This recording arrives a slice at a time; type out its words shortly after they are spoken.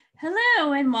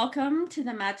Hello and welcome to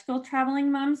the Magical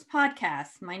Traveling Moms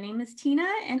podcast. My name is Tina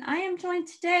and I am joined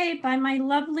today by my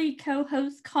lovely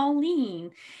co-host Colleen.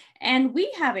 And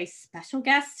we have a special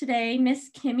guest today,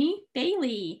 Miss Kimmy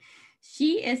Bailey.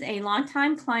 She is a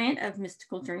longtime client of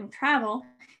Mystical Dream Travel.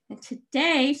 And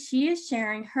today she is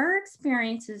sharing her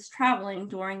experiences traveling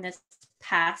during this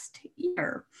past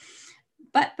year.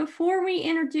 But before we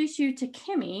introduce you to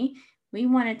Kimmy, we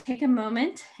want to take a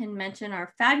moment and mention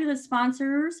our fabulous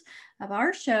sponsors of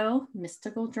our show,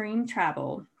 Mystical Dream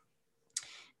Travel.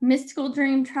 Mystical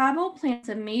Dream Travel plans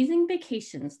amazing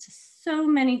vacations to so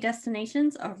many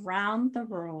destinations around the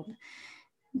world.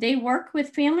 They work with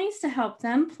families to help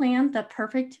them plan the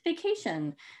perfect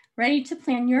vacation. Ready to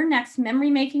plan your next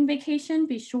memory-making vacation?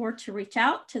 Be sure to reach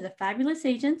out to the fabulous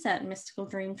agents at Mystical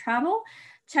Dream Travel.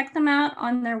 Check them out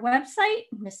on their website,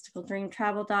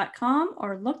 mysticaldreamtravel.com,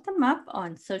 or look them up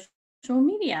on social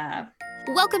media.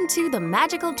 Welcome to the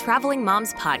Magical Traveling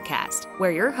Moms podcast,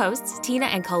 where your hosts, Tina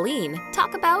and Colleen,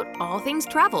 talk about all things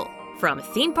travel. From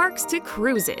theme parks to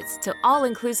cruises to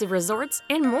all-inclusive resorts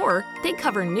and more, they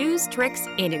cover news, tricks,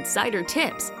 and insider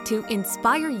tips to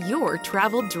inspire your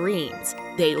travel dreams.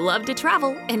 They love to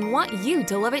travel and want you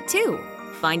to love it too.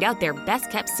 Find out their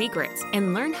best-kept secrets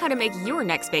and learn how to make your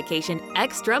next vacation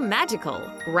extra magical,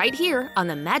 right here on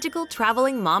the Magical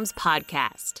Traveling Moms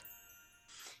podcast.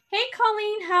 Hey,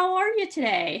 Colleen, how are you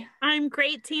today? I'm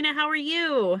great, Tina. How are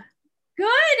you?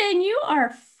 Good, and you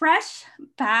are fresh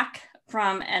back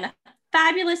from a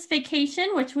fabulous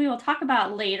vacation, which we will talk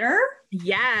about later.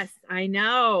 Yes, I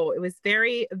know. It was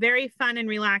very, very fun and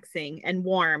relaxing and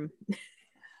warm.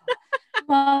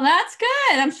 Well, that's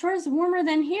good. I'm sure it's warmer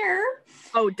than here.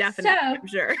 Oh, definitely. I'm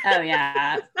sure. Oh,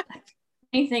 yeah.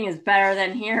 Anything is better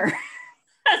than here.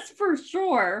 That's for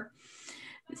sure.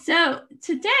 So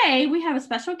today we have a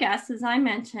special guest, as I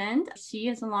mentioned. She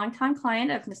is a longtime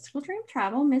client of Mystical Dream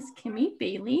Travel, Miss Kimmy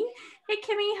Bailey. Hey,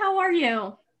 Kimmy, how are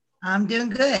you? I'm doing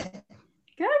good.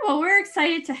 Good. Well, we're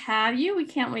excited to have you. We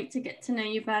can't wait to get to know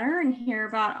you better and hear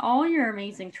about all your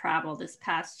amazing travel this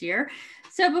past year.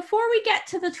 So before we get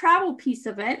to the travel piece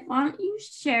of it, why don't you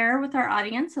share with our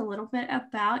audience a little bit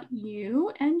about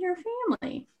you and your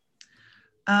family?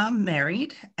 I'm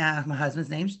married. My husband's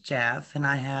name's Jeff, and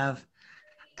I have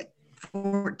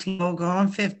 14-year-old going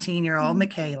on 15-year-old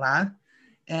Michaela.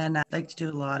 And I like to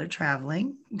do a lot of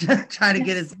traveling, try to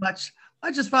get as much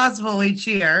as possible each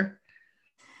year.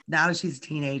 Now that she's a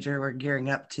teenager, we're gearing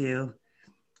up to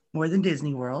more than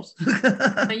Disney World.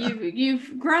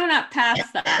 You've grown up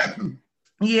past that.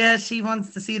 Yeah, she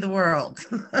wants to see the world.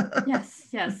 Yes.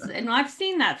 And I've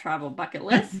seen that travel bucket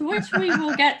list, which we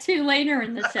will get to later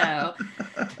in the show.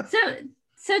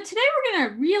 So today we're going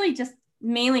to really just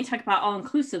mainly talk about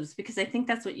all-inclusives because I think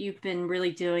that's what you've been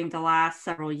really doing the last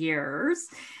several years.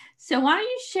 So why don't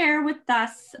you share with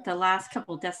us the last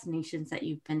couple of destinations that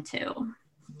you've been to?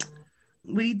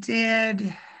 We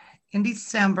did in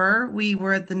December. We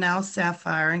were at the Now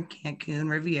Sapphire in Cancun,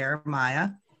 Riviera Maya.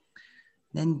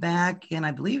 Then back in, I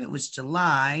believe it was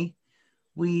July,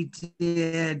 we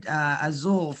did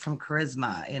Azul from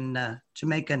Charisma in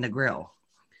Jamaica Negril.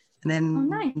 And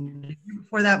then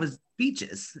before that was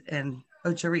beaches and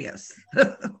Ocho Rios.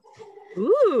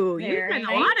 Ooh, you've been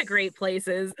a lot of great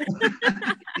places.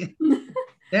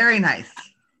 Very nice.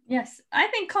 Yes, I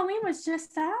think Colleen was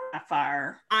just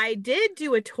Sapphire. I did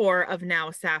do a tour of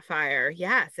Now Sapphire.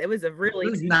 Yes, it was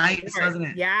nice, wasn't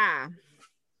it? Yeah.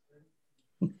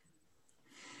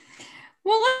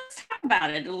 Well, let's talk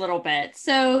about it a little bit.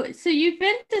 So you've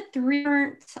been to 3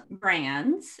 different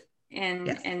brands and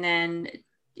Yes. and then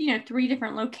 3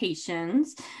 different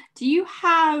locations. Do you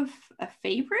have a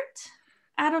favorite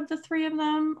out of the 3 of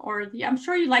them, or I'm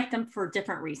sure you like them for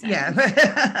different reasons?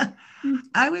 Yeah.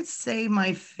 I would say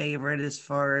my favorite as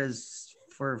far as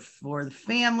for the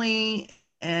family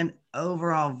and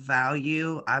overall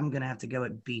value, I'm going to have to go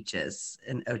with beaches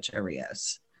in Ocho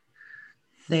Rios.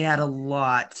 They had a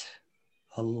lot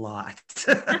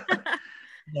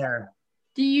there.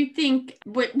 Do you think,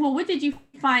 what did you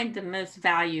find the most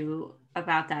value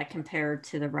about that compared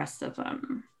to the rest of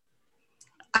them?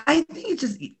 I think it's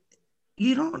just,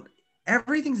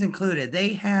 everything's included.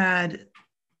 They had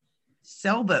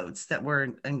sailboats that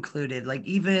were included, like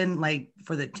even like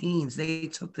for the teens, they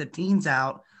took the teens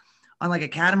out on like a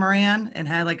catamaran and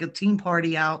had like a teen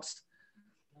party out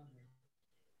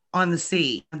on the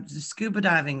sea. Scuba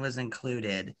diving was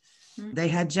included. They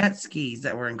had jet skis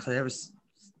that were included. It was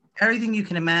everything you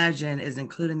can imagine is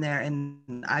included in there.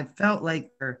 And I felt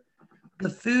like the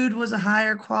food was a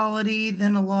higher quality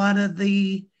than a lot of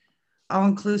the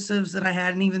all-inclusives that I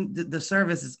had. And even the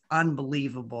service is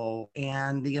unbelievable.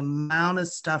 And the amount of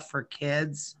stuff for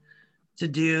kids to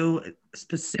do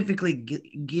specifically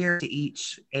geared to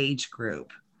each age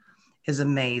group is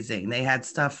amazing. They had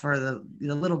stuff for the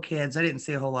little kids. I didn't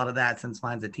see a whole lot of that since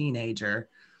mine's a teenager,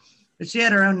 but she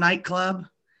had her own nightclub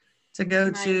to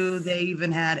go to. They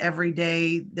even had every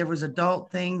day, there was adult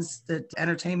things that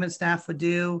entertainment staff would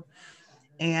do.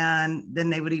 And then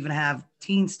they would even have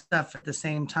teen stuff at the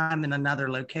same time in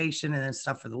another location, and then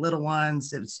stuff for the little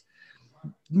ones.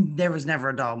 There was never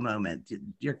a dull moment.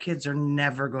 Your kids are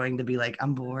never going to be like,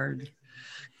 I'm bored.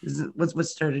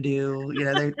 What's there to do?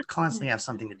 They constantly have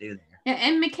something to do there. Yeah,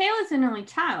 and Michaela's an only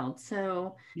child,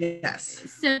 so yes.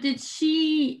 So was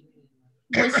she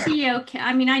okay?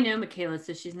 I mean, I know Michaela,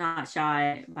 so she's not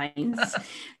shy by means,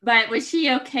 but was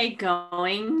she okay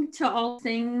going to all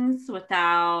things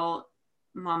without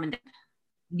mom and dad?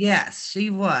 Yes, she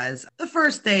was. The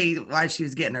first day while she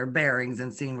was getting her bearings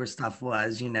and seeing where stuff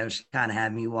was, she kind of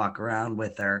had me walk around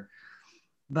with her.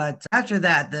 But after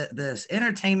that, the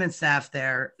entertainment staff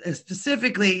there,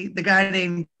 specifically the guy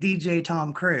named DJ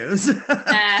Tom Cruise,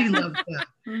 she loves him.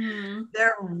 Mm-hmm.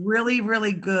 They're really,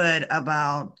 really good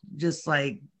about just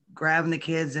like grabbing the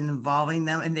kids and involving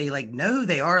them. And they know who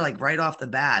they are right off the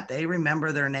bat. They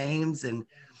remember their names. And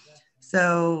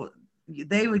so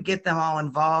they would get them all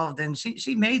involved. And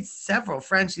she made several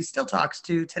friends she still talks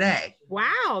to today.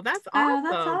 Wow, that's awesome. Oh,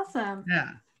 that's awesome. Yeah.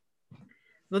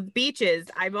 With beaches,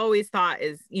 I've always thought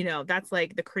is, that's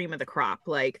like the cream of the crop,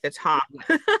 like the top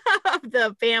of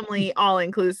the family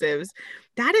all-inclusives.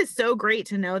 That is so great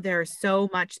to know there's so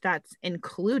much that's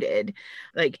included,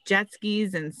 like jet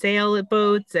skis and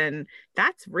sailboats, and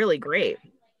that's really great.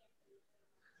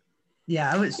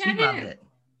 Yeah, she loved it.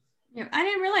 Yeah, I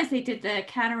didn't realize they did the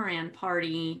catamaran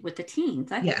party with the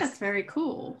teens. I think that's very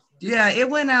cool. Yeah, it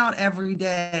went out every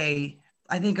day.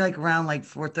 I think around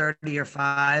 4:30 or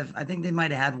 5. I think they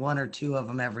might have had one or two of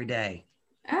them every day.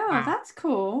 Oh, wow. That's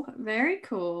cool. Very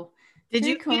cool. Did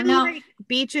you feel like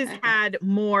beaches had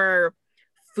more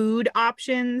food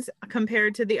options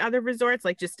compared to the other resorts?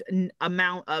 Like just an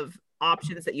amount of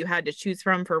options that you had to choose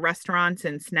from for restaurants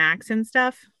and snacks and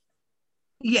stuff?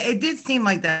 Yeah, it did seem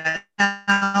like that.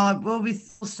 Now, will we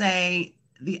still say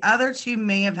the other two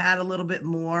may have had a little bit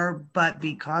more, but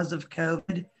because of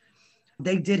COVID,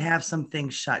 they did have some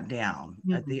things shut down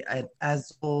at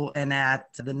Azul and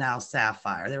at the Now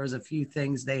Sapphire. There was a few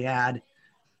things they had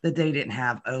that they didn't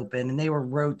have open, and they were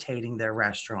rotating their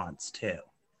restaurants too.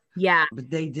 Yeah. But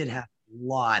they did have a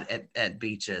lot at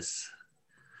beaches.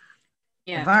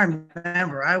 Yeah. If I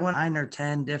remember, I went 9 or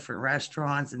 10 different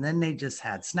restaurants, and then they just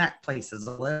had snack places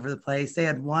all over the place. They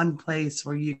had one place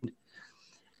where you could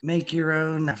make your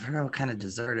own, I forgot what kind of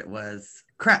dessert it was,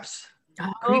 crepes.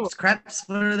 Crepes,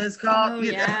 what are those called? Oh,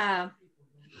 yeah.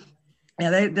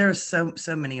 Yeah, there's so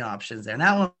many options there. And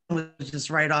that one was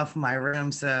just right off my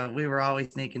room, so we were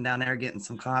always sneaking down there getting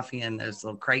some coffee and those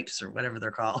little crepes or whatever they're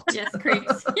called. Yes,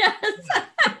 crepes. Yes.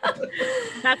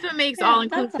 That's what makes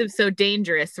all-inclusive so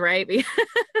dangerous, right?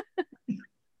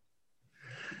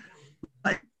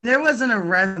 There wasn't a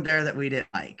restaurant there that we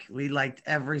didn't like. We liked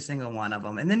every single one of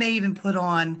them. And then they even put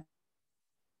on,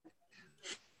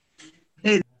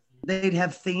 they'd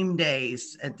have theme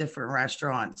days at different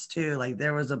restaurants too. Like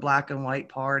there was a black and white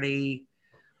party,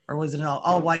 or was it an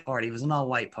all white party? It was an all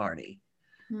white party.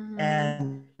 Mm-hmm.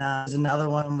 And another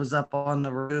one was up on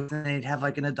the roof, and they'd have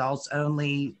an adults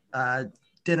only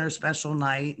dinner special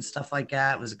night and stuff like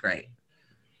that. It was great.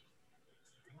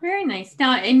 Very nice.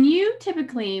 Now, and you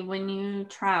typically, when you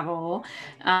travel,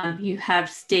 you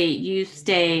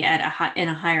stay at in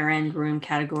a higher end room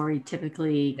category,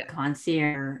 typically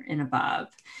concierge and above.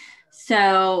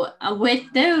 So with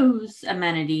those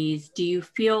amenities, do you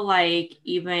feel like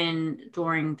even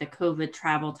during the COVID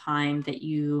travel time that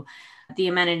the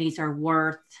amenities are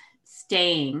worth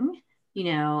staying, in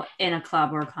a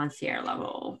club or concierge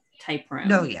level type room?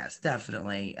 No, yes,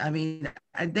 definitely. I mean,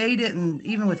 they didn't,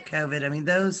 even with COVID, I mean,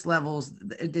 those levels,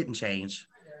 it didn't change.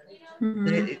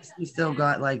 Mm-hmm. You still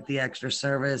got the extra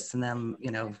service and them,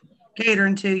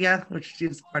 catering to you, which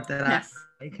is part that I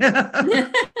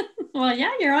like. Well,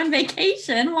 yeah, you're on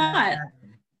vacation. What?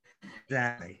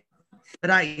 Exactly.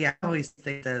 But I always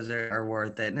think those are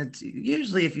worth it. And it's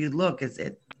usually, if you look,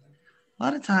 a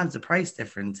lot of times the price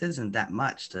difference isn't that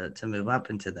much to move up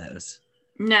into those.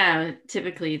 No,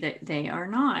 typically they are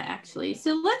not, actually.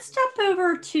 So let's jump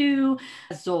over to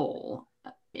Azul.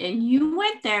 And you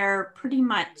went there pretty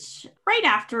much right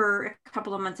after, a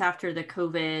couple of months after the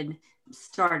COVID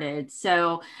started.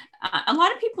 So a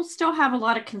lot of people still have a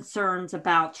lot of concerns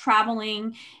about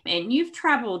traveling, and you've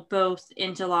traveled both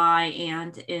in July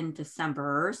and in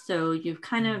December. So you've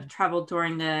kind of traveled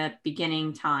during the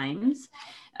beginning times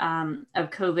of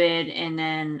COVID, and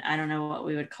then I don't know what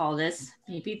we would call this,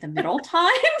 maybe the middle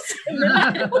times.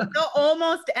 The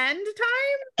almost end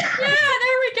time. Yeah,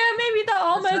 there we go. Maybe the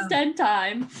almost end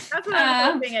time. That's what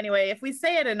I'm hoping anyway. If we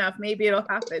say it enough, maybe it'll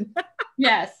happen.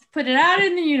 Yes, put it out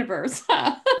in the universe.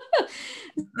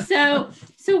 So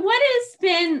what has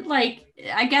been like,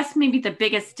 I guess maybe the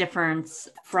biggest difference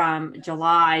from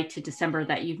July to December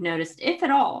that you've noticed, if at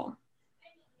all?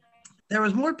 There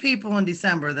was more people in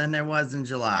December than there was in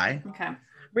July. Okay.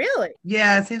 Really?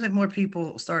 Yeah, it seems like more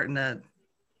people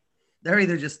they're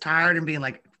either just tired and being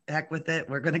like, heck with it,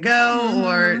 we're going to go,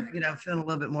 or, feeling a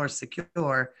little bit more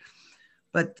secure.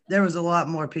 But there was a lot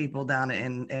more people down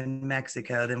in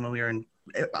Mexico than when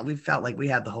we felt like we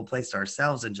had the whole place to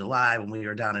ourselves in July when we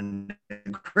were down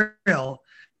in Grill.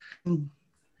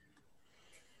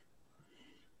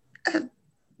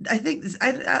 I think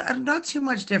I'm not too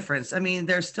much difference. I mean,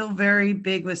 they're still very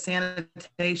big with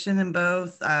sanitation in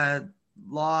both.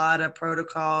 Lot of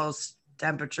protocols,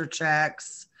 temperature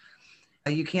checks.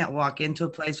 You can't walk into a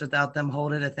place without them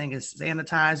holding a thing of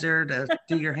sanitizer to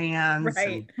do your hands.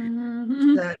 Right.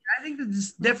 I think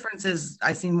the difference is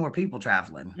I see more people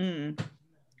traveling.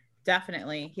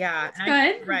 Definitely. Yeah.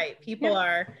 Good. Right. People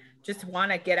are just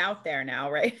want to get out there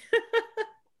now, right?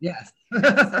 Yes.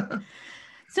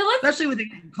 So especially with it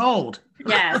cold.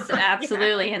 Yes,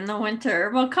 absolutely. In the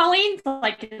winter. Well, Colleen's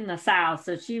like in the South,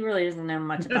 so she really doesn't know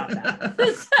much about that.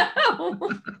 So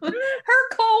her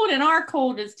cold and our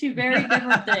cold is two very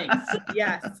different things.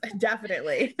 Yes,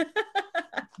 definitely.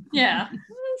 Yeah.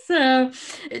 So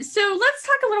let's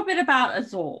talk a little bit about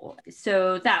Azul.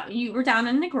 So that you were down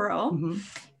in the Grill,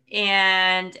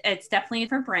 and it's definitely a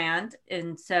different brand.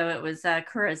 And so it was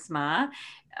Charisma.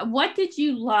 What did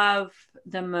you love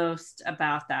the most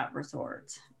about that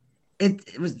resort?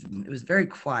 It was very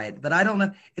quiet, but I don't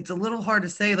know. It's a little hard to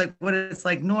say like what it's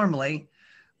like normally,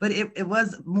 but it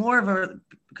was more of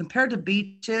compared to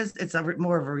beaches, it's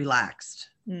more of a relaxed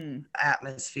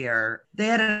atmosphere. They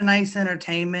had a nice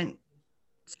entertainment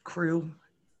crew,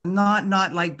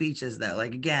 not like beaches though.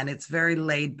 Like again, it's very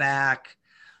laid back.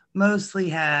 Mostly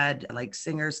had like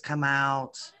singers come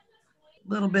out, a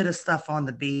little bit of stuff on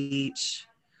the beach.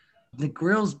 The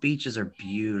Grill's beaches are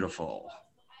beautiful.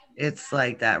 It's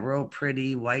like that real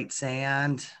pretty white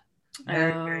sand,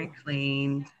 very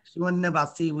clean. If you want to know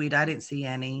about seaweed, I didn't see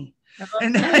any.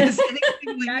 And no.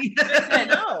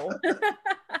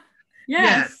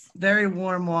 Yes, very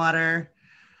warm water.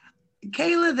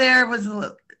 Kayla there was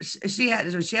she had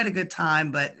a good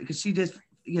time, but because she just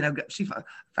she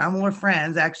found more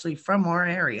friends actually from our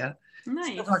area.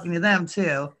 Nice. Still talking to them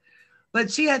too. But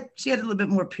she had a little bit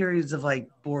more periods of like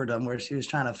boredom where she was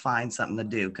trying to find something to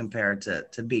do compared to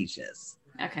beaches.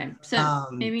 Okay. So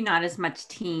maybe not as much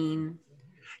teen.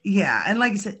 Yeah. And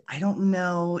like I said, I don't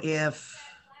know if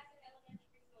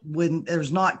when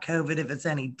there's not COVID, if it's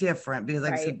any different because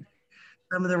like I said,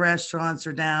 some of the restaurants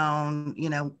are down,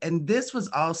 and this was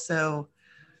also,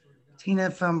 Tina,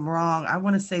 if I'm wrong, I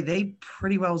want to say they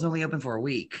pretty well was only open for a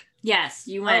week. Yes.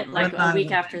 You went like a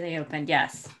week after they opened.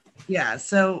 Yes. Yeah,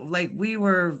 so like we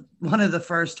were one of the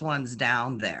first ones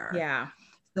down there. Yeah.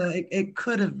 So it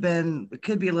could be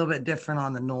a little bit different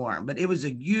on the norm, but it was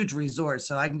a huge resort.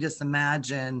 So I can just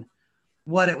imagine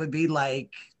what it would be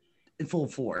like in full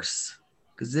force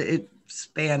because it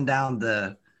spanned down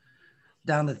the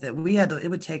thing. It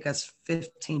would take us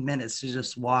 15 minutes to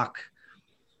just walk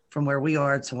from where we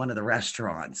are to one of the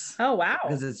restaurants. Oh, wow.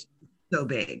 Because it's so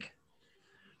big.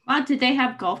 Wow, did they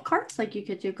have golf carts? Like you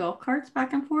could do golf carts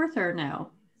back and forth or no?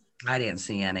 I didn't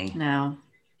see any. No.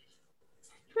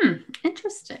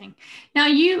 Interesting. Now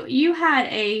you had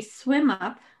a swim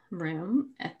up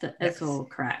room at the Azul,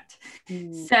 correct? So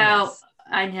yes.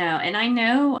 I know, and I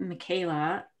know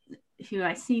Michaela, who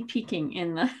I see peeking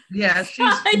in the she's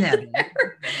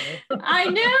I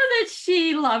know that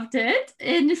she loved it,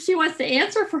 and if she wants to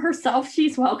answer for herself,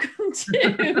 she's welcome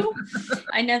to.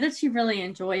 I know that she really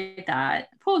enjoyed that.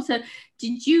 Paul, so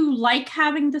did you like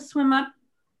having the swim up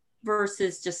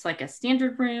versus just like a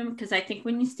standard room? Because I think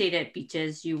when you stayed at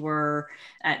beaches, you were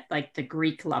at like the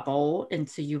Greek level, and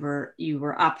so you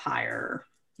were up higher.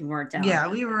 You weren't down. Yeah,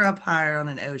 we were up higher on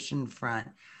an ocean front.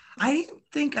 I didn't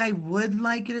think I would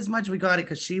like it as much. We got it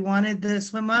because she wanted to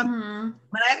swim up,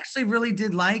 but I actually really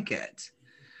did like it.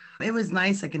 It was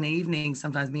nice, like in the evening,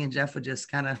 sometimes me and Jeff would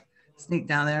just kind of sneak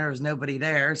down there. There was nobody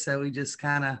there, so we just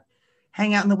kind of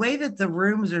hang out. And the way that the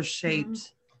rooms are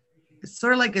shaped, It's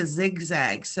sort of like a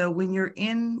zigzag. So when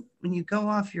you go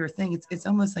off your thing, it's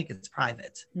almost like it's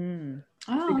private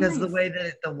Oh, because nice. the way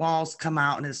that the walls come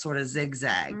out and it's sort of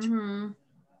zigzagged. Mm-hmm.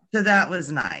 So that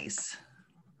was nice.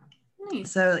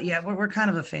 Nice. So yeah, we're kind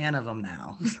of a fan of them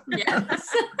now. Yes.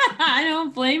 I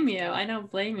don't blame you. I don't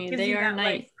blame you. Gives They you are that, nice.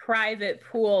 like, private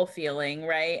pool feeling,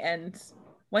 right? And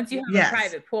once you have Yes. a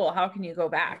private pool, how can you go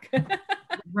back?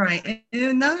 Right. And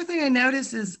another thing I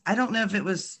noticed is, I don't know if it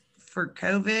was for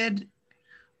COVID,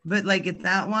 but like at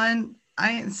that one,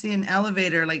 I didn't see an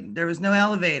elevator. Like there was no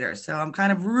elevator. So I'm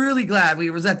kind of really glad we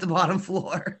was at the bottom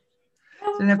floor. Oh,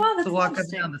 So I didn't have wow, to that's walk up and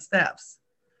interesting. down the steps.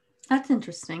 That's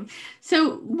interesting.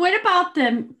 So what about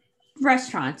the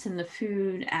restaurants and the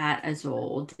food at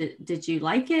Azul? Did you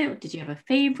like it? Did you have a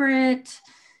favorite?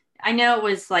 I know it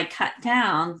was like cut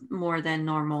down more than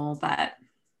normal, but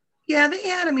Yeah, they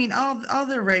had, I mean, all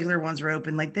their regular ones were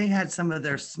open. Like they had some of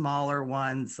their smaller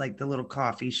ones, like the little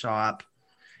coffee shop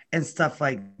and stuff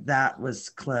like that was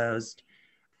closed.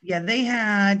 Yeah, they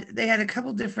had a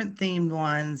couple different themed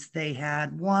ones. They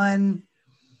had one,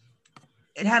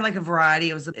 it had like a variety.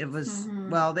 It was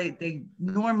well, they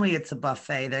normally it's a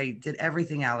buffet. They did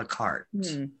everything a la carte.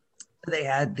 They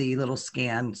had the little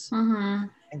scans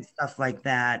and stuff like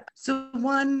that. So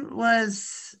one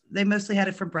was, they mostly had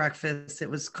it for breakfast. It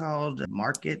was called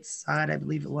Market Side, I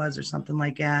believe it was, or something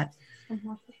like that.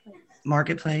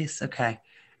 Marketplace. Okay.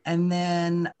 And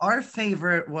then our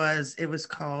favorite was, it was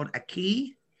called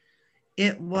Aki.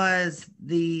 It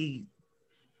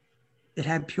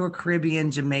had pure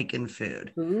Caribbean Jamaican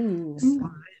food. Ooh.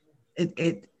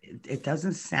 It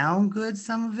doesn't sound good,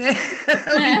 some of it.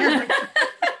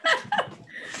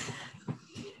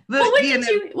 But,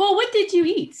 what did you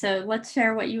eat? So let's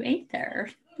share what you ate there.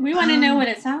 We want to know what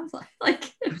it sounds like.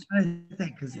 I'm trying to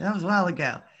think, because that was a while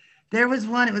ago. There was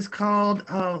one, it was called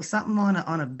something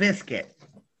on a biscuit.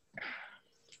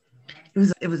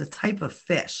 It was a type of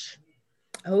fish.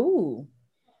 Oh.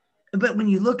 But when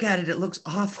you look at it, it looks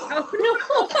awful. Oh,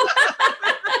 no.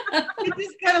 It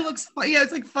just kind of looks funny. Yeah,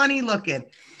 it's like funny looking.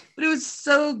 But it was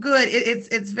so good.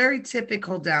 It's very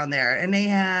typical down there. And they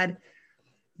had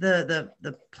the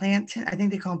plantain, I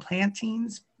think they call them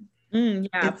plantains.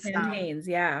 Yeah, plantains,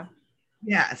 yeah.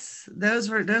 Yes, those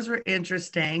were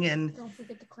interesting. And Don't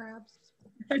forget the crabs.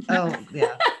 oh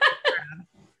yeah.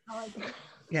 I like it.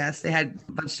 Yes, they had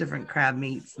a bunch of different crab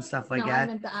meats and stuff like No, I that.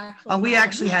 meant the actual We crab.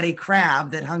 actually had a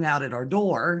crab that hung out at our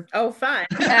door. Oh, fun.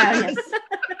 Yes.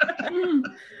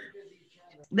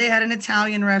 They had an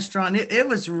Italian restaurant. It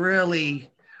was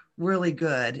really, really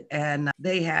good. And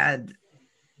they had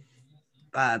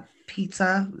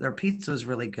pizza. Their pizza was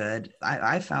really good.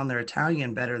 I found their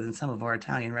Italian better than some of our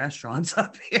Italian restaurants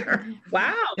up here.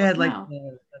 Wow. They had like Wow.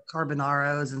 the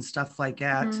carbonaros and stuff like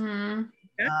that. Mhm.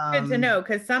 That's good to know,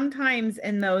 because sometimes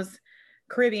in those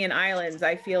Caribbean islands,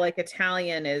 I feel like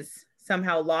Italian is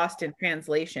somehow lost in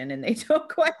translation and they don't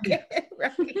quite get it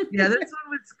right. Yeah, this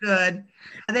one was good.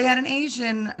 They had an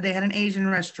Asian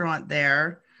restaurant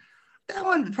there. That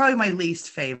one probably my least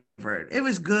favorite. It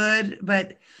was good,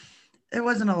 but there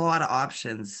wasn't a lot of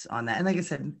options on that. And like I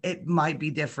said, it might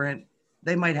be different.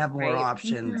 They might have more Right.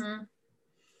 options,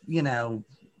 Mhm.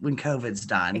 when COVID's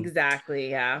done.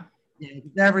 Exactly, yeah. Yeah,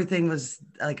 everything was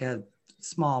like a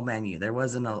small menu. There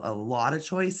wasn't a lot of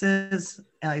choices.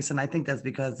 And like I said, I think that's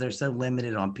because they're so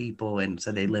limited on people, and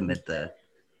so they limit the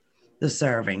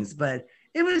servings. But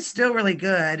it was still really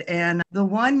good. And the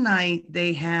one night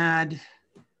they had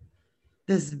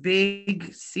this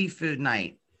big seafood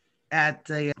night at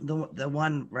the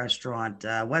one restaurant,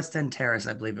 West End Terrace,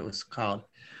 I believe it was called.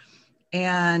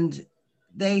 And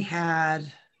they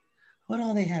had, what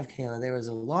all they have, Kayla? There was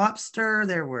a lobster,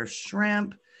 there were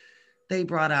shrimp. They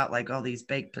brought out like all these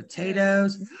baked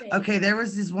potatoes. Okay, there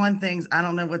was these one things, I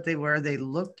don't know what they were. They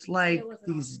looked like It was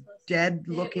an these octopus. dead It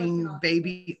was looking an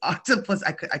baby octopus.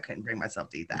 I couldn't bring myself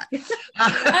to eat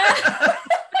that.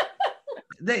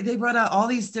 They brought out all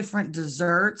these different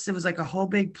desserts. It was like a whole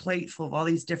big plate full of all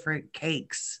these different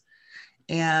cakes.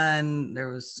 And there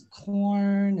was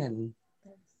corn and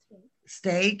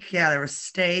steak. Yeah, there was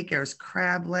steak. There was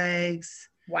crab legs.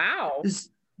 Wow.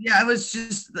 It was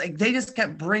just like they just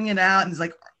kept bringing it out, and it's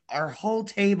like our whole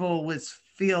table was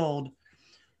filled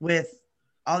with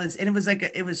all this, and it was like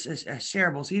it was just a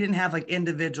shareable. So you didn't have like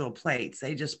individual plates.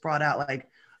 They just brought out like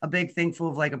a big thing full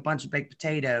of like a bunch of baked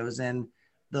potatoes and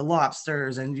the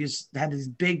lobsters, and you just had these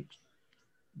big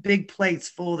plates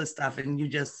full of this stuff, and you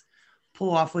just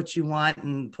pull off what you want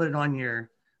and put it on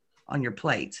your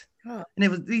plate. Oh.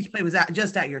 And each plate was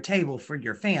just at your table for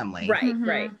your family. Right, Mhm.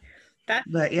 right. That's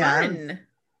But yeah, fun.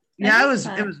 Yeah, is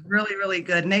it fun. was really, really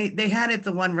good. And they had it at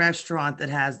the one restaurant that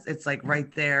has, it's like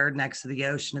right there next to the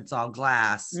ocean. It's all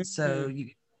glass. So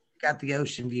you got the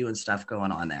ocean view and stuff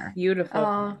going on there. Beautiful.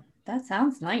 Oh, that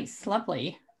sounds nice.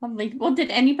 Lovely. Lovely. Well,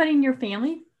 did anybody in your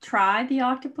family try the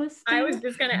octopus I there? was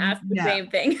just going to ask the Yeah. same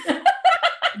thing.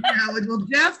 Yeah, well,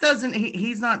 Jeff doesn't,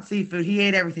 he's not seafood. He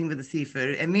ate everything but the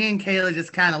seafood. And me and Kayla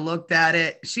just kind of looked at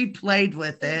it. She played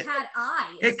with it. It had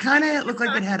eyes. It kind of looked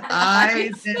like it had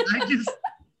eyes. And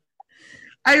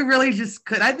I really just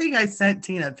could. I think I sent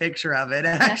Tina a picture of it,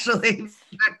 actually.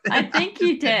 I think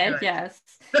you did. Yes.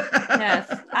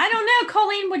 Yes. I don't know.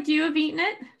 Colleen, would you have eaten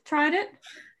it? Tried it?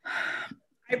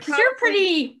 Because you're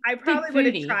pretty. I probably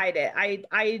would have tried it.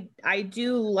 I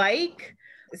do like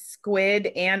squid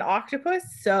and octopus,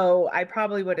 so I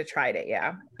probably would have tried it.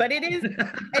 Yeah, but it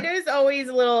is always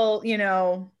a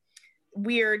little,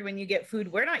 weird when you get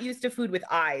food. We're not used to food with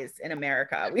eyes in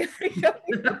America. Yes,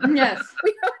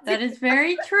 that is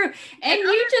very true. And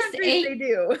you just ate. They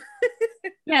do.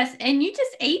 Yes, and you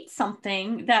just ate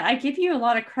something that I give you a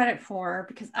lot of credit for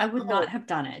because I would not have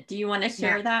done it. Do you want to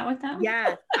share that with them?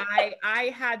 Yes,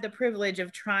 I had the privilege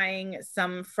of trying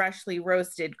some freshly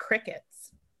roasted crickets.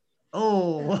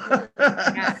 Oh,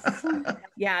 Yes.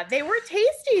 Yeah, they were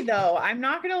tasty though. I'm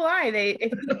not gonna lie.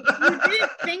 If you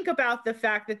didn't think about the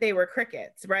fact that they were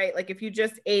crickets, right? Like if you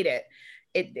just ate it,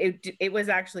 it was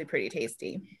actually pretty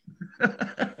tasty.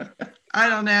 I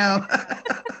don't know.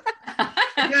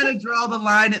 You gotta draw the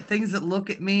line at things that look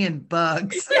at me and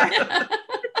bugs. Exactly.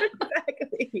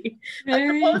 But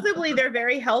supposedly they're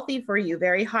very healthy for you,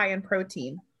 very high in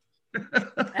protein.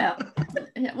 Oh.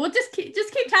 Well, just keep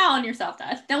telling yourself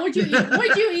that. Then would you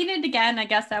eat it again? I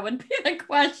guess that would be the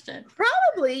question.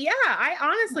 Probably, yeah.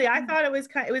 I thought it was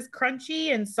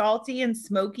crunchy and salty and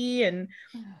smoky and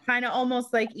kind of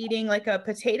almost like eating like a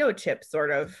potato chip, sort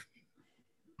of.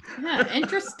 Yeah,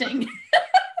 interesting.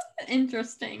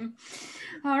 Interesting.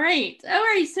 All right.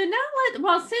 So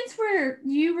now, since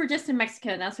you were just in Mexico,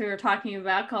 and that's what we were talking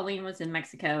about. Colleen was in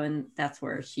Mexico, and that's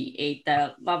where she ate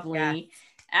the lovely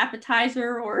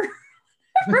appetizer or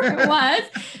whatever it was.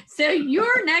 So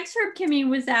your next trip, Kimmy,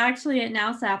 was actually at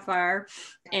Now Sapphire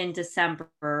in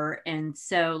December. And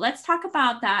so let's talk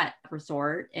about that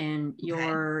resort and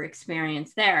your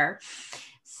experience there.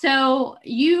 So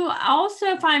you also,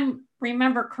 if I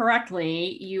remember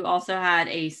correctly, you also had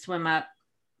a swim up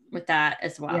with that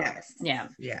as well. Yes. Yeah.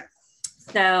 Yes.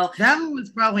 So that one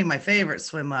was probably my favorite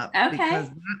swim up. Okay. Because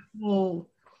that pool,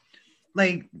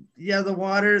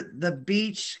 the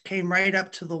beach came right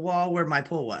up to the wall where my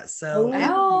pool was. So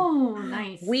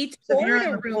nice. We so toured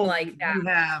a room like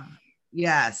that.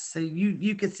 Yes. So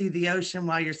you could see the ocean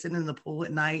while you're sitting in the pool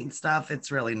at night and stuff.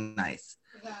 It's really nice.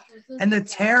 And the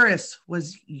terrace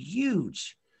was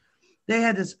huge. They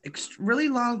had this really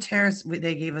long terrace.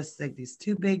 They gave us like these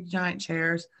two big giant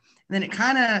chairs. And then it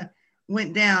kind of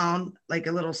went down like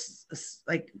a little,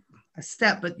 like a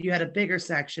step, but you had a bigger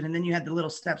section. And then you had the little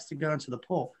steps to go into the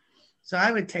pool. So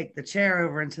I would take the chair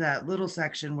over into that little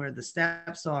section where the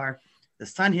steps are. The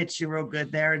sun hits you real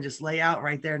good there and just lay out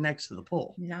right there next to the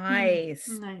pool. Nice.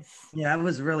 Nice. Yeah, it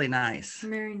was really nice.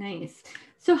 Very nice.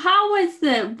 So how was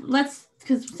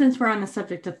because since we're on the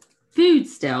subject of food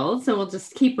still, so we'll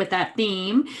just keep with that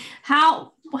theme.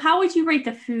 How would you rate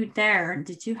the food there?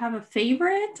 Did you have a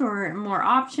favorite or more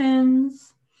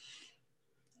options?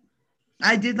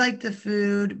 I did like the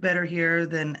food better here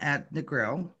than at the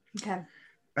grill. Okay.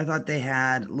 I thought they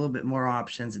had a little bit more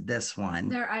options at this one.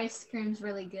 Their ice cream's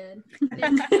really good.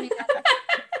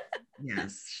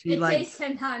 Yes, It tastes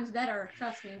 10 times better,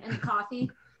 trust me. And the coffee,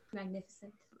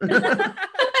 magnificent.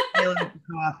 the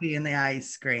coffee and the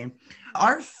ice cream.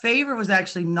 Our favorite was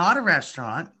actually not a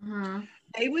restaurant. Mm-hmm.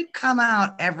 They would come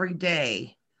out every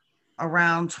day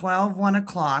around 1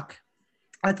 o'clock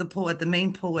at the pool, at the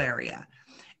main pool area.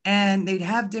 And they'd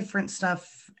have different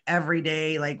stuff every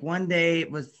day. Like one day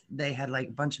they had like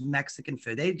a bunch of Mexican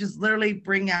food. They just literally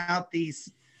bring out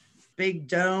these big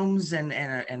domes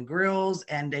and grills,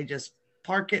 and they just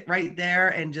park it right there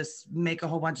and just make a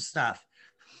whole bunch of stuff.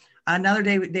 Another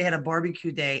day they had a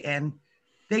barbecue day, and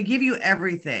they give you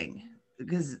everything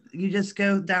because you just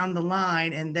go down the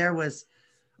line, and there was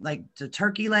like the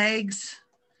turkey legs.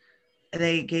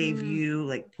 They gave you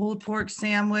like pulled pork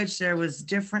sandwich. There was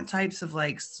different types of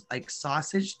like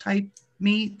sausage type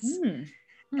meats.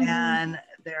 Mm-hmm. And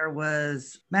there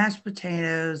was mashed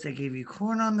potatoes. They gave you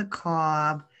corn on the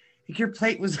cob. Like your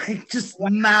plate was like just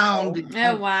mounded.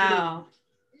 Oh, wow.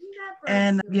 Isn't that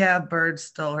And yeah, birds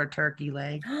stole her turkey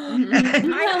leg.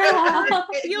 I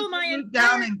could steal my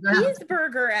Down entire and ground.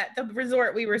 cheeseburger at the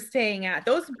resort we were staying at.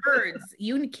 Those birds,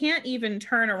 you can't even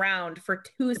turn around for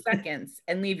 2 seconds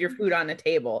and leave your food on the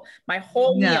table. My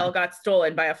whole No. meal got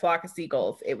stolen by a flock of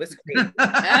seagulls. It was crazy.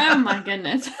 Oh my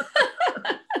goodness.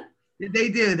 They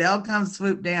do. They'll come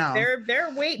swoop down.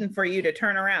 They're waiting for you to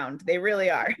turn around. They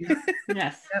really are.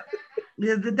 Yes.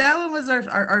 Yeah, that one was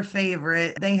our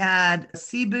favorite. They had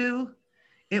Cebu.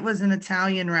 It was an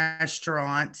Italian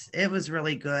restaurant. It was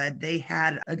really good. They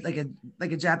had like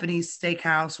a Japanese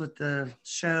steakhouse with the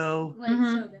show. Like,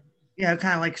 Mhm. so good. Yeah,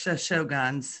 kind of like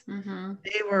Shoguns. Mm-hmm.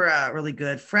 They were really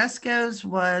good. Fresco's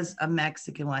was a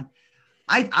Mexican one.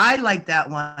 I liked that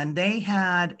one. They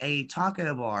had a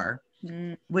taco bar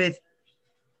Mm. with,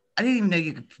 I didn't even know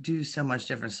you could do so much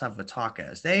different stuff with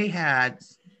tacos. They had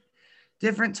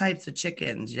different types of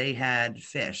chickens. They had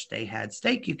fish. They had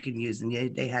steak you can use,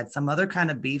 and they had some other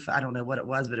kind of beef. I don't know what it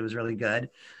was, but it was really good.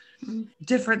 Mm.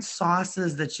 Different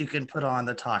sauces that you can put on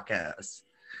the tacos.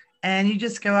 And you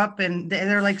just go up and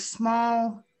they're like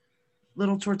small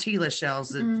little tortilla shells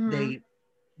that Mhm. they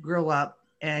grill up,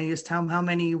 and you just tell them how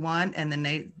many you want. And then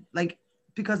they, like,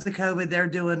 because of COVID, they're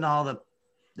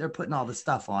putting all the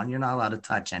stuff on. You're not allowed to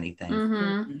touch anything.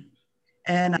 Mm-hmm.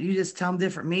 And you just tell them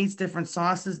different meats, different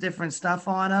sauces, different stuff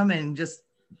on them, and just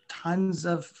tons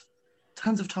of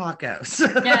tacos.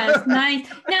 Yes, nice.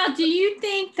 Now, do you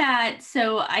think that,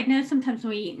 so I know sometimes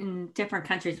we eat in different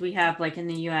countries, we have, like in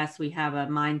the US, we have a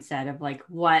mindset of like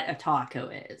what a taco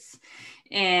is.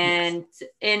 And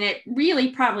it really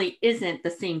probably isn't the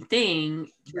same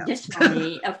thing No.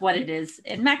 traditionally of what it is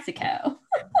in Mexico.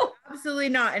 Absolutely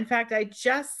not. In fact, I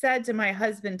just said to my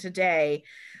husband today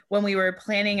when we were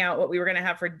planning out what we were going to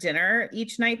have for dinner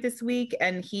each night this week,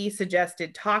 and he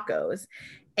suggested tacos.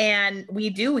 And we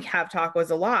do have tacos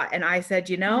a lot. And I said,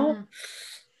 Mhm.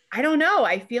 I don't know.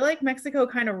 I feel like Mexico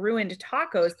kind of ruined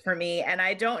tacos for me. And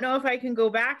I don't know if I can go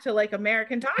back to like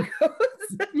American tacos.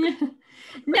 Yeah.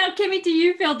 Now, Kimmy, do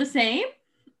you feel the same?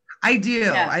 I do.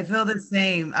 Yeah. I feel the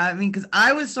same. I mean, because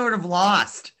I was sort of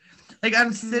lost. Like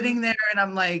I'm sitting there and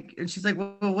I'm like, and she's like,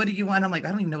 well, what do you want? I'm like, I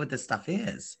don't even know what this stuff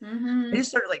is. Mm-hmm. I just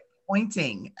started like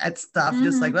pointing at stuff,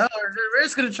 just like, well, we're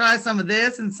just gonna try some of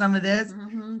this and some of this.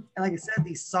 Mm-hmm. And like I said,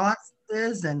 these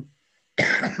sauces and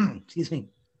excuse me,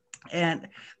 and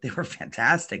they were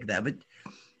fantastic though. But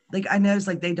like I noticed,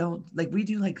 like they don't, like we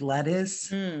do like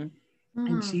lettuce Mm.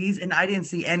 and cheese, and I didn't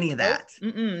see any of that.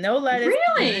 No lettuce.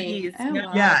 Really? cheese, Oh, no.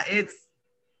 wow. Yeah, it's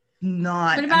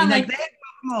not. What I about, mean, like- they had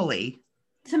guacamole.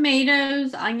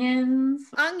 Tomatoes, onions.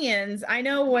 Onions. I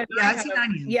know what. Yeah, I've seen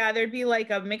onions. Yeah, there'd be like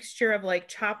a mixture of like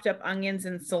chopped up onions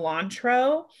and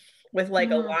cilantro with like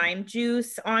a Mm. lime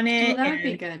juice on Oh, it. that would be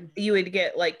and good. you would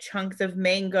get like chunks of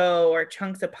mango or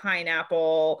chunks of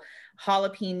pineapple,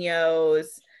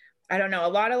 jalapenos. I don't know, a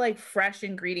lot of like fresh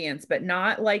ingredients, but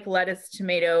not like lettuce,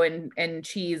 tomato, and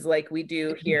cheese like we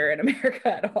do here in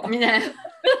America at all. Yeah.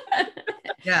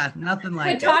 Yeah, nothing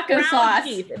like But that. taco Ground sauce.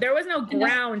 beef. There was no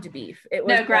ground beef. It was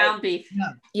No like- ground beef.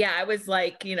 yeah, it was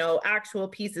like, actual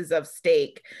pieces of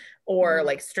steak or Mm.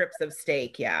 like strips of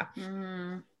steak. Yeah.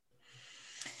 Mm.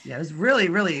 Yeah, it was really,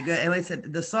 really good. And like I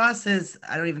said, the sauces,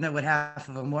 I don't even know what half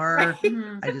of them were.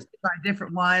 Mhm. I just tried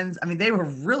different ones. I mean, they were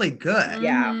really good.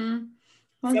 Yeah. Mhm.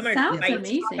 Well, Some it are sounds nice.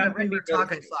 amazing. Some I are remember really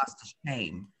taco good. sauce to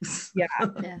shame. Yeah.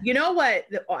 Yeah. You know what?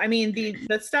 I mean,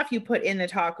 the stuff you put in the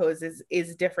tacos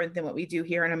is different than what we do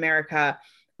here in America,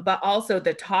 but also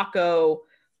the taco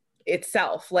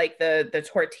itself, like the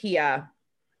tortilla,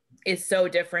 is so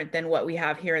different than what we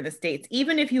have here in the States.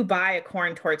 Even if you buy a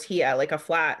corn tortilla, like a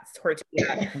flat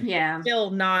tortilla, Yeah.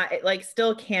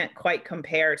 still can't quite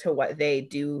compare to what they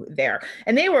do there.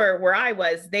 And they were, where I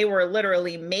was, they were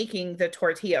literally making the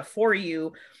tortilla for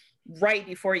you right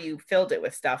before you filled it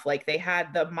with stuff. Like they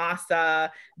had the masa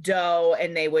dough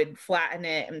and they would flatten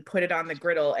it and put it on the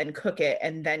griddle and cook it,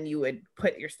 and then you would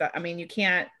put your stuff. I mean,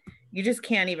 you just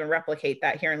can't even replicate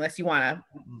that here unless you want to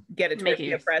get a Make it tortilla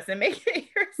yourself. press and make it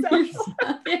yourself.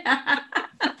 Yeah.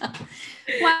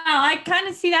 Wow, I kind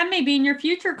of see that maybe in your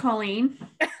future, Colleen.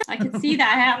 I could see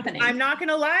that happening. I'm not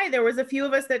gonna lie, there was a few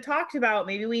of us that talked about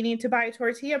maybe we need to buy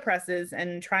tortilla presses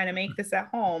and try to make this at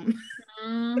home.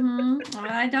 Mhm.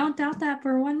 I don't doubt that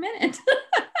for 1 minute.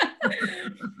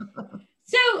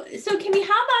 So Kimmy,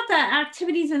 how about the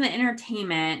activities and the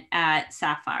entertainment at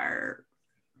Sapphire?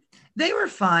 They were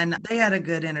fun. They had a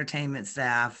good entertainment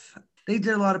staff. They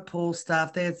did a lot of pool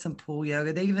stuff. They had some pool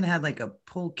yoga. They even had like a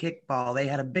pool kickball. They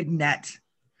had a big net,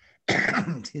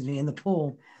 excuse me, in the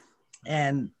pool,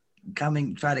 and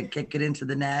try to kick it into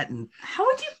the net. And How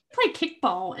would you play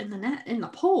kickball in the net in the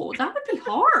pool? That would be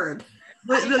hard.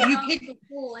 But look, you Out kick. the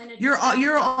pool and it You're just-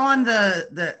 on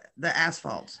the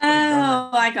asphalt. Oh, Like,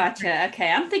 on I gotcha.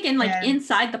 Okay, I'm thinking like And-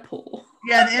 inside the pool.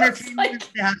 yeah, the It's entertainment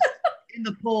staff in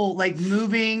the pool, like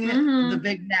moving Mhm. the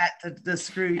big net to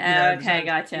screw. You know, Okay, to-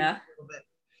 gotcha. a little bit.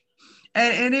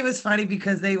 And it was funny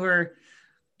because they were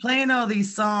playing all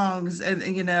these songs and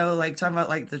like talking about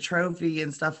like the trophy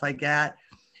and stuff like that.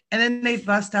 And then they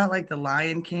bust out like the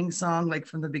Lion King song, like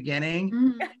from the beginning,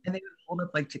 Mhm. and they would hold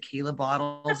up like tequila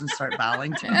bottles and start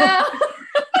bowing to them. Oh.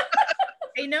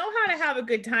 They know how to have a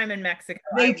good time in Mexico.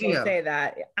 They I will do. say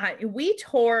that. We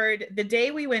toured the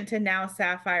day we went to Now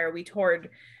Sapphire. We toured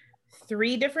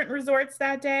 3 different resorts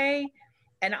that day.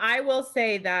 And I will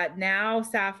say that Now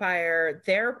Sapphire,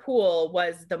 their pool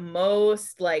was the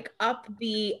most like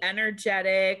upbeat,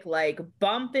 energetic, like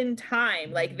bump in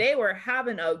time. Like they were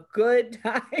having a good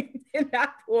time in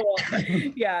that pool.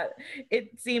 Yeah,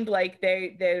 it seemed like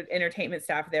the entertainment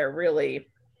staff there really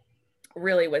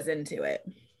was into it.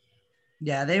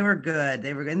 Yeah, they were good.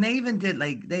 They were good. And they even did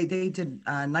like they did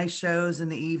nice shows in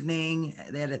the evening.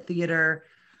 They had a theater.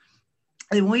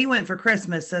 And we went for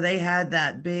Christmas, so they had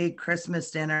that big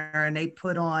Christmas dinner, and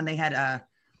they had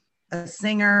a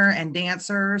singer and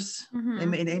dancers.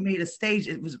 Mhm. They made a stage.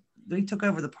 We took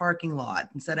over the parking lot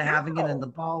instead of having it in the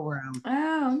ballroom.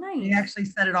 Oh, They nice. actually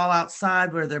set it all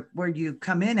outside where you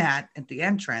come in at the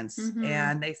entrance, Mhm.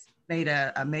 and they made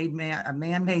a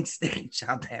man-made stage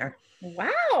out there.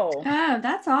 Wow. Oh,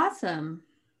 that's awesome.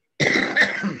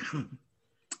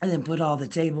 And then put all the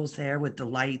tables there with the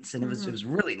lights, and it Mhm. was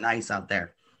really nice out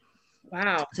there.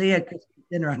 Wow. So yeah,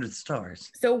 dinner under the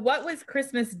stars. So what was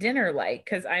Christmas dinner like?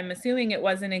 Because I'm assuming it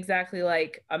wasn't exactly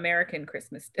like American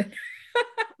Christmas dinner.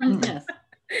 Yes.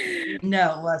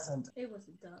 No, it wasn't. It was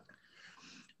a duck.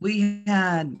 We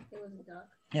had It was a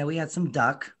duck. we had some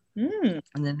duck, Mm.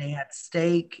 and then they had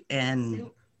steak and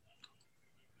Soup.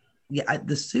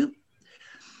 the soup.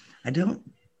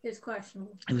 It's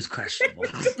questionable. It was questionable.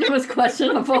 It was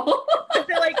questionable. Was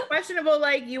it like questionable,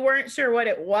 like you weren't sure what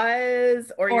it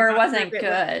was, or Or you're it not wasn't sure if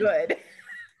it was good?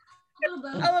 A little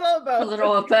bit. A little of both. A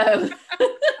little of both.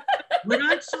 We're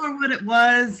not sure what it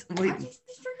was. Why did you just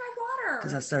drink my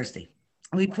Because I water? was thirsty.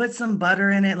 We put some butter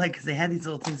in it, like because they had these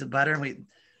little things of butter, and we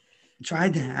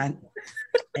tried that,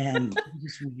 and it was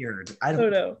just weird. I Oh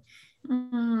don't. no.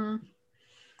 Mhm.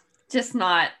 Just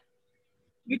not.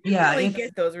 You Yeah, really it's-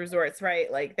 get those resorts, right?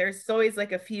 Like there's always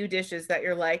like a few dishes that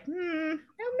you're like, I'm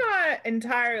not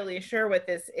entirely sure what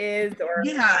this is, or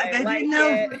Yeah, I I like didn't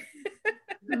know. it.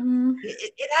 Mhm.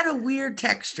 It had a weird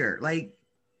texture. Like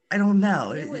I don't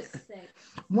know. It was sick.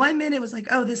 One minute it was like,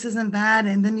 oh, this isn't bad,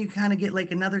 and then you kind of get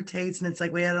like another taste, and it's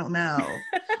like, wait, I don't know.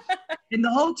 And the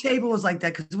whole table was like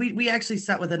that because we actually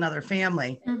sat with another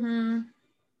family. Mhm.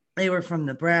 They were from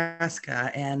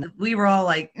Nebraska, and we were all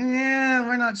like, yeah,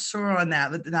 we're not sure on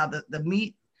that. But now the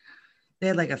meat, they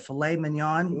had like a filet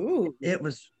mignon. Ooh. It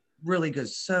was really good.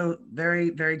 So very,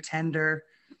 very tender.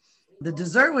 The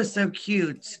dessert was so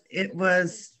cute. It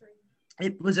was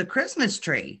a Christmas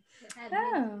tree. It had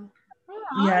Oh.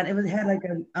 Yeah, and it had like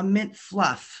a mint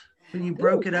fluff. When you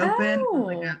broke it open, it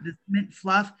was like this mint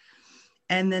fluff.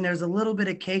 And then there's a little bit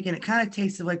of cake, and it kind of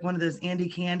tasted like one of those Andy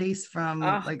candies from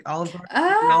Ah. like Olive Garden.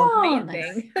 Oh,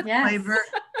 Amazing. nice. Yes. Flavor.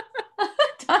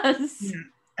 It does. Yeah.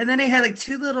 And then they had like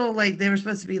 2 little, like they were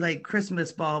supposed to be like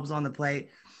Christmas bulbs on the plate.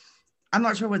 I'm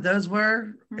not sure what those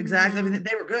were exactly. I mean,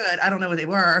 they were good. I don't know what they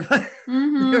were, but they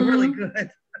were really Mhm.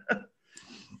 good.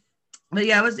 But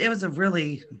yeah, it was a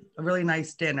really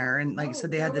nice dinner. And like I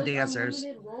said, they had the dancers.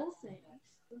 unlimited roll things.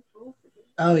 Those rolls were good.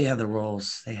 Oh yeah, the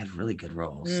rolls. They had really good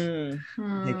rolls. Mm.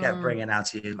 They kept bringing out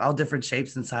to you all different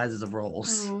shapes and sizes of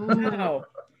rolls. Ooh. Wow.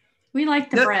 We like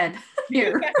the Good. bread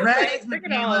here. Bread is Bring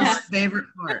it all. Michaela's favorite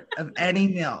part of any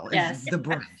meal. Is Yes. the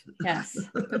bread. Yes.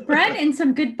 The bread and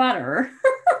some good butter.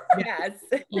 Yes.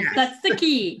 Yes. That's the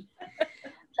key.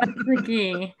 That's the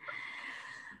key.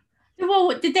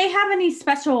 Well, did they have any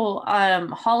special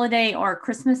holiday or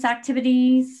Christmas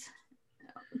activities?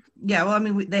 Yeah, well, I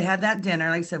mean, they had that dinner,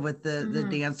 like I said, with the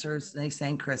Mhm. dancers. They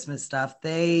sang Christmas stuff.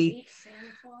 Beach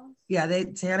Santa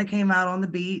Claus. Santa came out on the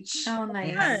beach. Oh, And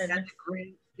nice. Fun. had the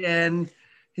Grinch and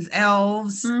his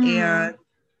elves, Mhm. and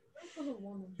This was a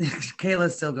woman.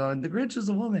 Kayla's still going. The Grinch was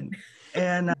a woman.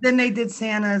 And then they did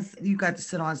Santa's. You got to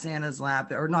sit on Santa's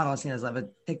lap, or not on Santa's lap,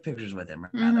 but take pictures with him.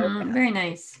 rather. Mhm. Very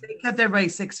nice. They kept everybody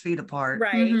 6 feet apart.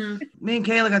 Right. Mhm. Me and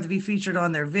Kayla got to be featured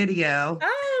on their video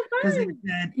Oh, because they fun.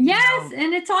 said, Yes,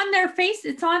 and it's on their face.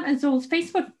 It's on Azul's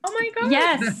Facebook. Oh my God.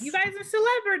 Yes. You guys are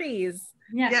celebrities.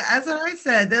 Yes. yeah, as I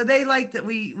said, they liked that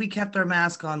we kept our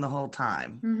mask on the whole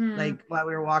time, Mhm. like while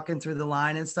we were walking through the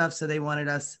line and stuff. So they wanted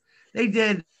us they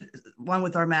did one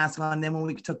with our mask on. Then when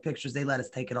we took pictures, they let us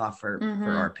take it off for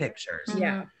our pictures.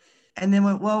 Yeah. And then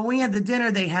when we had the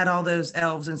dinner, they had all those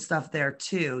elves and stuff there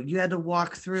too. You had to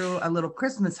walk through a little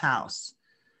Christmas house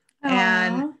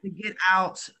and to get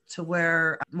out to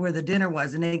where the dinner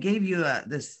was. And they gave you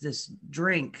this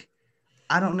drink.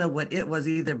 I don't know what it was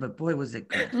either, but boy, was it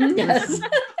good. Yes.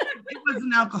 It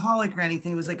wasn't alcoholic or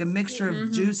anything. It was like a mixture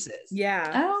of juices.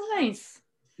 Yeah. Oh, nice.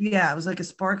 Yeah, it was like a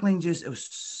sparkling juice. It was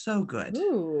so good.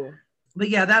 Ooh. But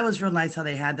yeah, that was real nice how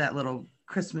they had that little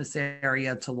Christmas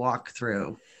area to walk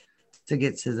through to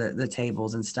get to the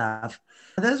tables and stuff.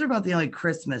 Those are about the only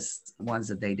Christmas ones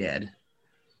that they did.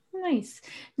 Nice.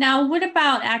 Now, what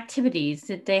about activities?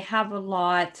 Did they have a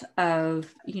lot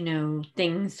of,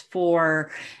 things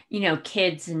for,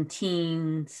 kids and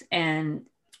teens and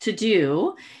to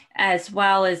do, as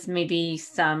well as maybe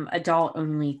some adult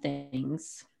only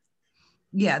things?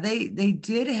 Yeah, they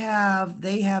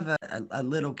have a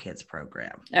little kids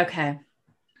program. Okay.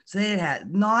 So they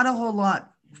had not a whole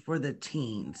lot for the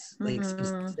teens, like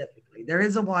specifically. There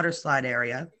is a water slide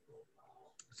area,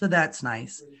 so that's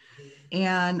nice.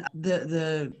 And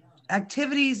the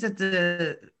activities that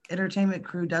the entertainment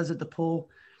crew does at the pool,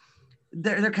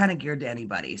 they're kind of geared to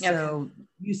anybody. Okay. So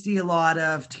you see a lot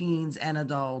of teens and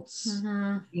adults,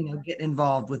 get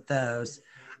involved with those.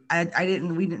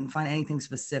 We didn't find anything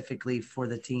specifically for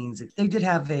the teens. They did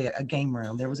have a game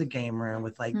room. There was a game room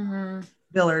with like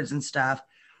billiards and stuff.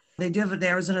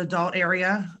 There was an adult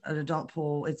area, an adult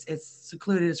pool. It's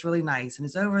secluded. It's really nice. And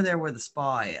it's over there where the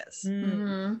spa is.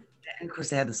 And of course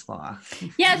they had the spa.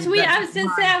 Yes, I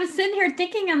was sitting here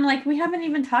thinking, I'm like, we haven't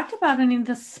even talked about any of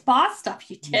the spa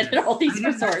stuff you did at all these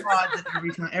resorts.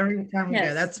 Every time we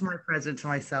go, that's my present to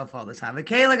myself all the time. But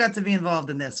Kayla got to be involved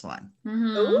in this one.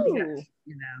 Ooh.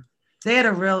 They had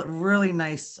a really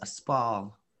nice spa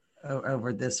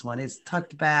over this one. It's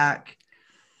tucked back.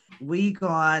 We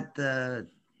got the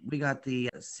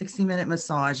 60-minute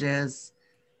massages.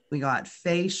 We got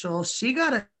facial. She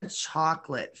got a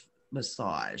chocolate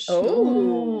massage.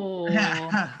 Oh.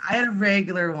 I had a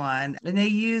regular one, and they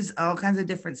use all kinds of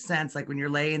different scents. Like when you're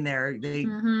laying there, they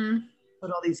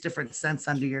put all these different scents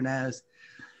under your nose.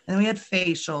 And we had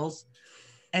facials.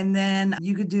 And then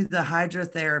you could do the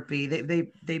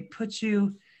hydrotherapy. They put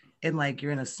you in, like,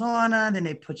 you're in a sauna, then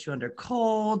they put you under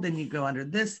cold, then you go under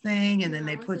this thing, and then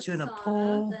they put you in a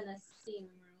pool. Then a steam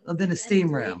room. Oh, then a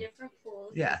steam room. Different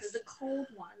pools. Yes. There's a cold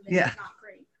one. Yeah. Not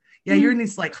great. Yeah, you're in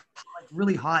these like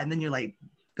really hot, and then you're like,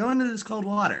 go into this cold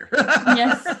water.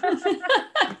 Yes.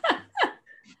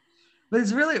 But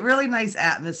it's really, really nice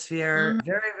atmosphere.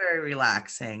 Very, very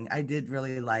relaxing. I did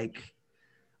really like.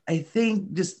 I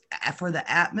think just for the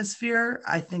atmosphere,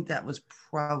 I think that was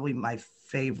probably my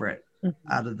favorite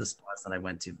out of the spas that I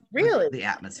went to. Really? The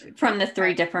atmosphere. From the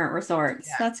 3 different resorts.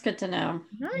 Yeah. That's good to know.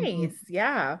 Nice.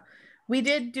 Yeah. We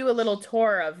did do a little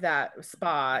tour of that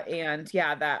spa, and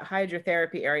that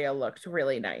hydrotherapy area looked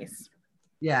really nice.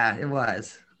 Yeah, it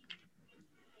was.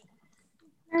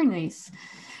 Very nice.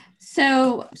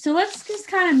 So let's just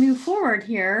kind of move forward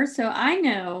here. So I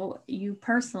know you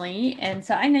personally, and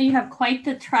so I know you have quite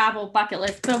the travel bucket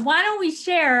list, but why don't we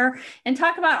share and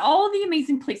talk about all the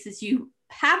amazing places you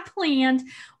have planned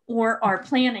or are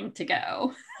planning to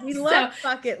go? We love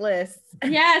bucket lists.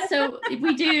 Yeah, so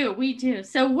we do.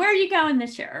 So where are you going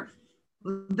this year?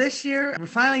 This year, we're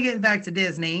finally getting back to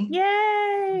Disney.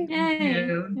 Yay!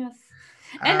 Yes.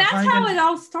 And that's how it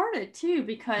all started too,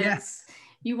 because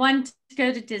you wanted to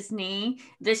go to Disney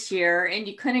this year and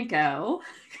you couldn't go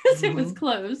because it was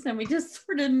closed, and we just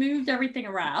sort of moved everything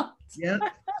around. Yep.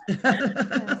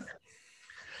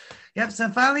 Yep. So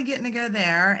finally getting to go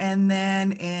there. And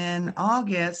then in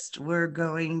August, we're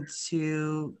going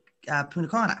to Punta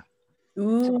Cana.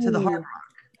 Ooh. To the Hard Rock.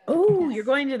 Oh, you're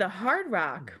going to the Hard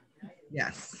Rock.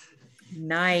 Yes.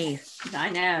 Nice.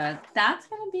 I know. That's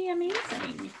going to be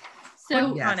amazing.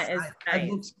 So Cana is nice.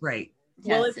 It looks great.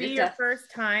 Will it be your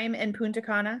first time in Punta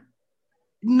Cana?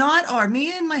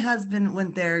 Me and my husband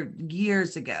went there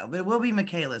years ago, but it will be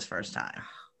Michaela's first time.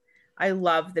 I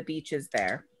love the beaches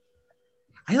there.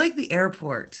 I like the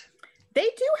airport. They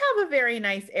do have a very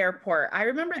nice airport. I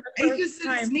remember the first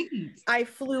time I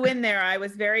flew in there, I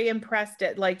was very impressed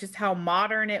at like just how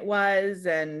modern it was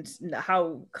and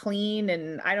how clean.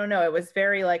 And I don't know, it was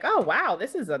very like, oh, wow,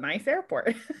 this is a nice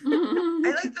airport. I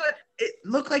like it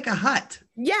looked like a hut.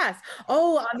 Yes.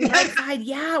 Oh, on the outside.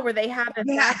 Yeah. Where they have the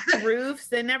thatched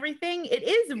roofs and everything. It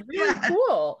is really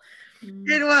cool.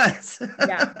 It was.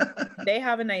 Yeah. They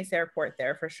have a nice airport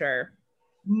there for sure.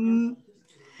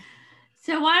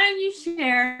 So why don't you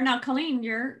share now, Colleen?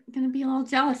 You're going to be a little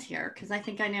jealous here because I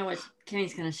think I know what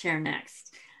Kenny's going to share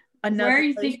next. another Where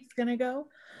you place think it's gonna go?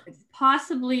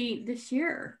 possibly this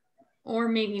year or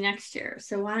maybe next year.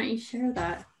 So why don't you share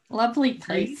that lovely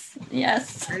place?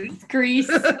 Yes, Greece.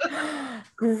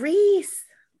 Greece.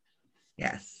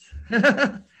 Yes.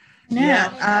 No.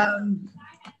 Yeah.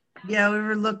 Yeah, we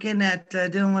were looking at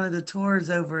doing one of the tours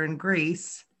over in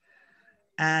Greece,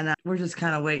 and we're just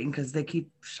kind of waiting because they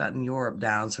keep shutting Europe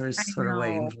down. So we're just sort of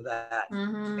waiting for that.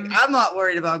 Mhm. I'm not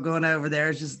worried about going over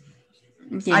there. It's just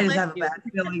Yeah. I just have a bad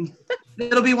feeling.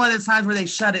 It'll be one of those times where they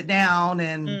shut it down,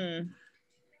 and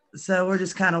so we're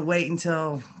just kind of waiting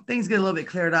until things get a little bit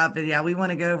cleared up. And yeah, we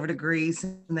want to go over to Greece,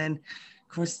 and then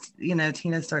of course,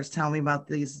 Tina starts telling me about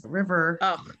these river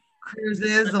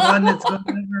cruises, the one that's going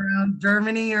over around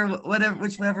Germany or whatever,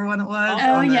 whichever one it was.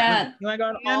 Oh yeah, you want to go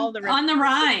on all the on the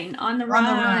Rhine, on the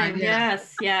Rhine. Yeah.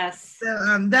 Yes.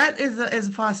 So that is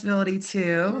a possibility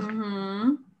too.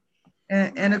 Mm-hmm.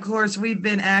 And of course, we've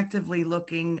been actively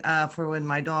looking for when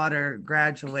my daughter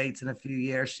graduates in a few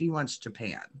years. She wants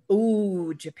Japan.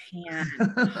 Ooh, Japan.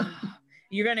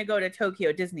 You're gonna go to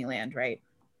Tokyo Disneyland, right?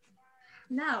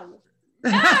 No.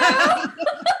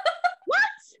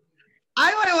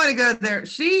 I might want to go there.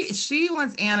 She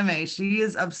wants anime. She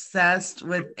is obsessed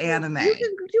with anime. You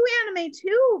can do anime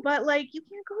too, but like you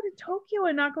can't go to Tokyo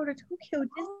and not go to Tokyo Disney.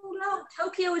 Oh no,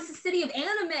 Tokyo is the city of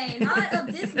anime, not of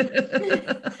Disney.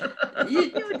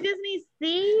 Tokyo Disney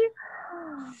Sea.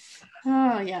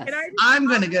 Oh yes. I'm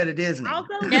gonna go to Disney. I'll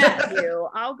go with you.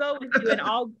 I'll go with you, and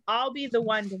I'll be the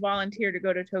one to volunteer to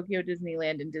go to Tokyo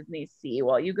Disneyland and Disney Sea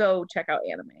while you go check out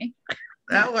anime.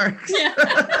 That works. Yeah.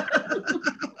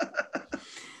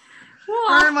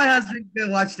 Her and my husband go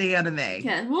watch the anime.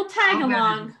 Yeah, we'll tag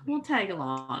along. We'll tag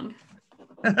along.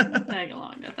 Tag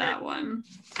along at that one.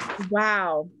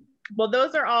 Wow. Well,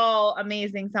 those are all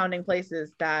amazing sounding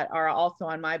places that are also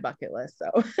on my bucket list.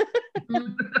 So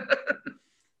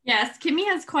yes, Kimmy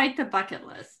has quite the bucket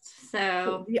list.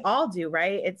 So we all do,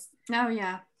 right? It's never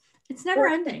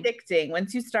ending. Addicting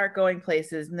once you start going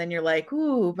places, and then you're like,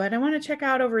 ooh, but I want to check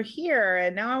out over here,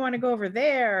 and now I want to go over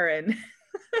there, and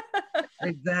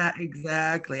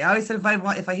Exactly. I always said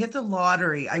if I hit the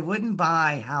lottery, I wouldn't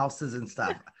buy houses and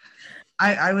stuff.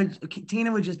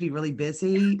 Tina would just be really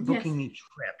busy booking me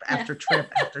trip after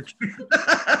trip after trip.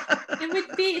 It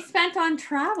would be spent on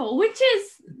travel, which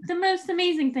is the most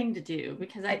amazing thing to do,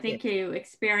 because I think you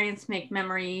make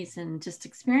memories, and just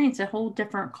experience a whole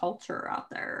different culture out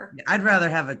there. I'd rather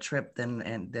have a trip than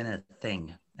a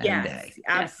thing any day.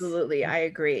 Absolutely. Yes. I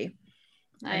agree.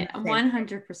 I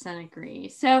 100% agree.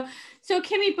 So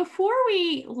Kimmy, before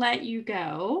we let you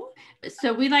go,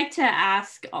 so we like to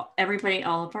ask everybody,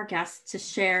 all of our guests, to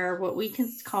share what we can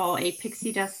call a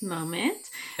pixie dust moment.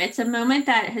 It's a moment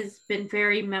that has been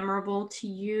very memorable to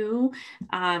you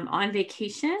on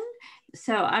vacation.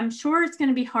 So I'm sure it's going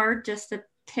to be hard just to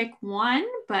pick one,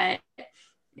 but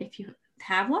if you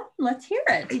have one, let's hear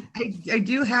it. I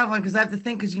do have one, because I have to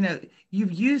think, because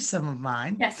you've used some of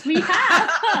mine. Yes, we have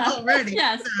already.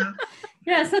 Yes.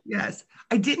 So. Yes.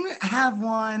 I didn't have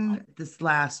one this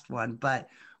last one, but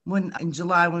in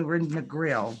July when we were in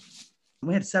Negril,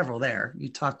 we had several there. You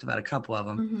talked about a couple of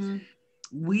them. Mm-hmm.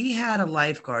 We had a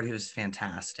lifeguard who was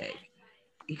fantastic.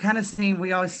 He kind of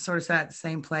we always sort of sat at the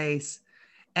same place.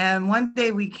 And one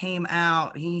day we came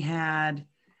out, he had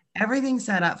everything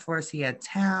set up for us. He had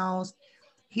towels.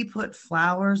 He put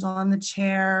flowers on the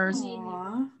chairs.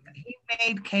 Aww. He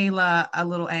made Kayla a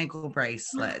little ankle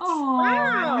bracelet. Oh,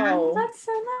 wow. That's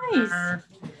so nice.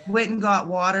 Went and got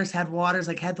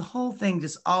had the whole thing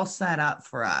just all set up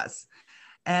for us.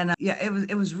 And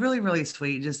it was really, really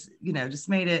sweet. Just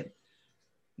made it,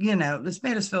 just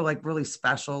made us feel like really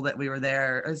special that we were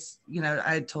there. As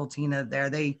I had told Tina there,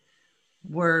 they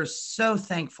were so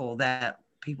thankful that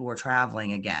people were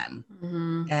traveling again,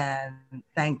 and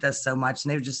thanked us so much.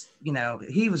 And they were just,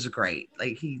 he was great.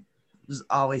 Like, he was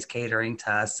always catering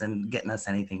to us and getting us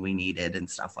anything we needed and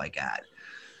stuff like that.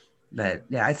 But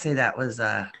yeah, I'd say that was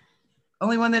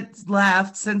only one that's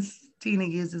left since Tina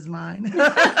uses mine.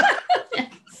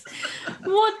 Yes.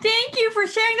 Well, thank you for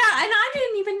sharing that. And I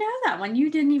didn't even know that one. You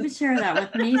didn't even share that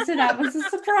with me. So that was a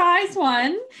surprise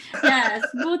one. Yes.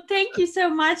 Well, thank you so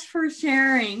much for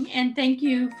sharing. And thank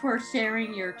you for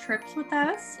sharing your trips with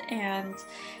us and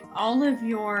all of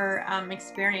your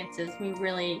experiences. We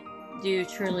really do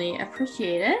truly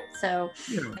appreciate it. So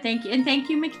thank you. And thank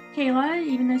you, Michaela,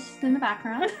 even though she's in the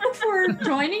background, for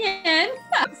joining in.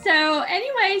 So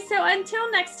anyway, so until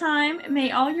next time,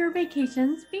 may all your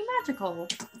vacations be magical.